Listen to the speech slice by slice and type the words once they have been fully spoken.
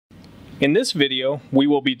In this video, we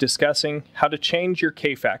will be discussing how to change your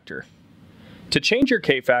K-factor. To change your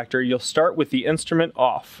K-factor, you'll start with the instrument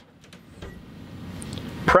off.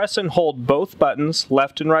 Press and hold both buttons,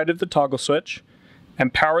 left and right of the toggle switch,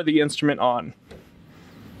 and power the instrument on.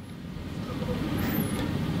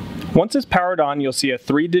 Once it's powered on, you'll see a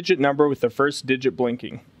 3-digit number with the first digit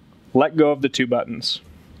blinking. Let go of the 2 buttons.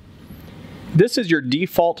 This is your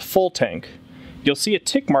default full tank. You'll see a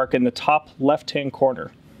tick mark in the top left-hand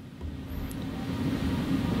corner.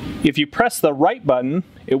 If you press the right button,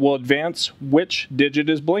 it will advance which digit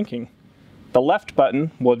is blinking. The left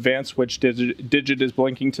button will advance which digit is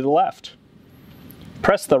blinking to the left.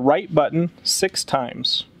 Press the right button 6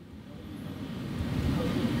 times.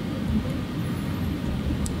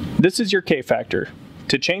 This is your K-factor.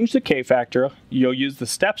 To change the K-factor, you'll use the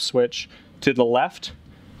step switch to the left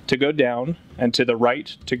to go down and to the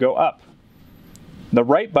right to go up. The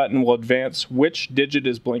right button will advance which digit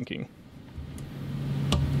is blinking.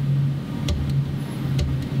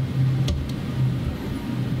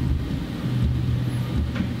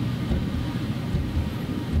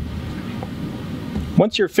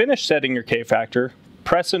 Once you're finished setting your K-factor,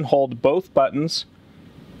 press and hold both buttons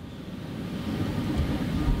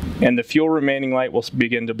and the fuel remaining light will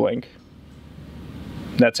begin to blink.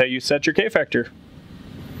 That's how you set your K-factor.